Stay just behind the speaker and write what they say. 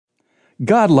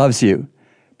God loves you.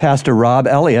 Pastor Rob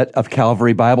Elliott of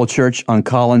Calvary Bible Church on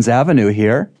Collins Avenue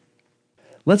here.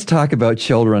 Let's talk about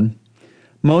children.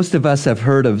 Most of us have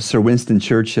heard of Sir Winston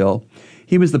Churchill.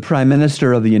 He was the Prime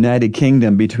Minister of the United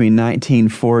Kingdom between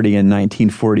 1940 and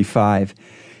 1945.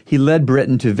 He led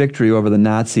Britain to victory over the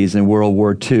Nazis in World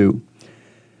War II.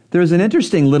 There's an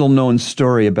interesting little-known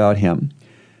story about him.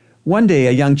 One day,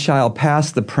 a young child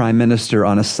passed the Prime Minister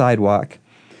on a sidewalk.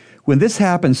 When this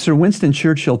happened, Sir Winston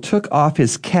Churchill took off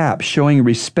his cap, showing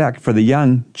respect for the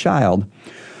young child.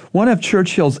 One of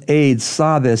Churchill's aides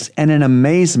saw this, and in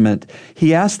amazement,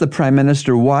 he asked the Prime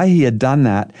Minister why he had done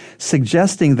that,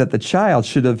 suggesting that the child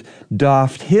should have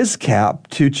doffed his cap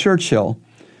to Churchill.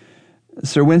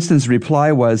 Sir Winston's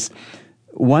reply was,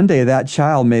 "One day that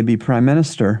child may be Prime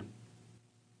Minister."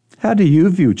 How do you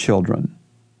view children?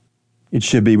 It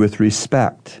should be with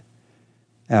respect.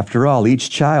 After all, each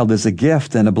child is a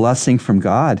gift and a blessing from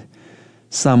God.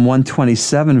 Psalm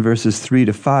 127 verses 3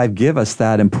 to 5 give us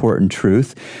that important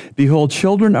truth. Behold,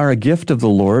 children are a gift of the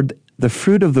Lord. The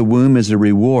fruit of the womb is a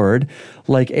reward.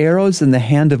 Like arrows in the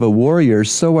hand of a warrior,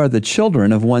 so are the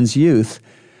children of one's youth.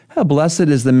 How blessed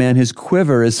is the man whose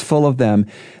quiver is full of them.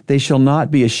 They shall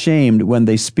not be ashamed when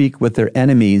they speak with their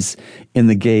enemies in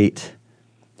the gate.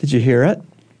 Did you hear it?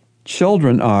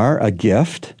 Children are a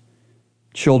gift.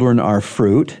 Children are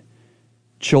fruit.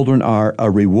 Children are a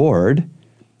reward.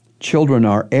 Children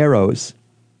are arrows.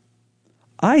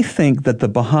 I think that the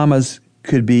Bahamas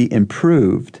could be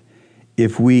improved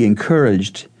if we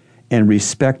encouraged and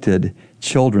respected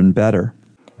children better.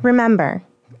 Remember,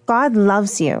 God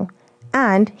loves you,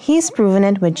 and He's proven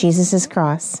it with Jesus'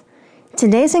 cross.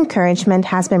 Today's encouragement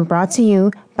has been brought to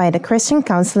you by the Christian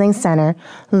Counseling Center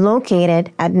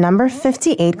located at number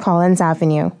 58 Collins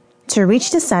Avenue. To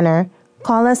reach the center,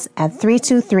 call us at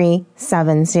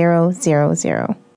 323-7000.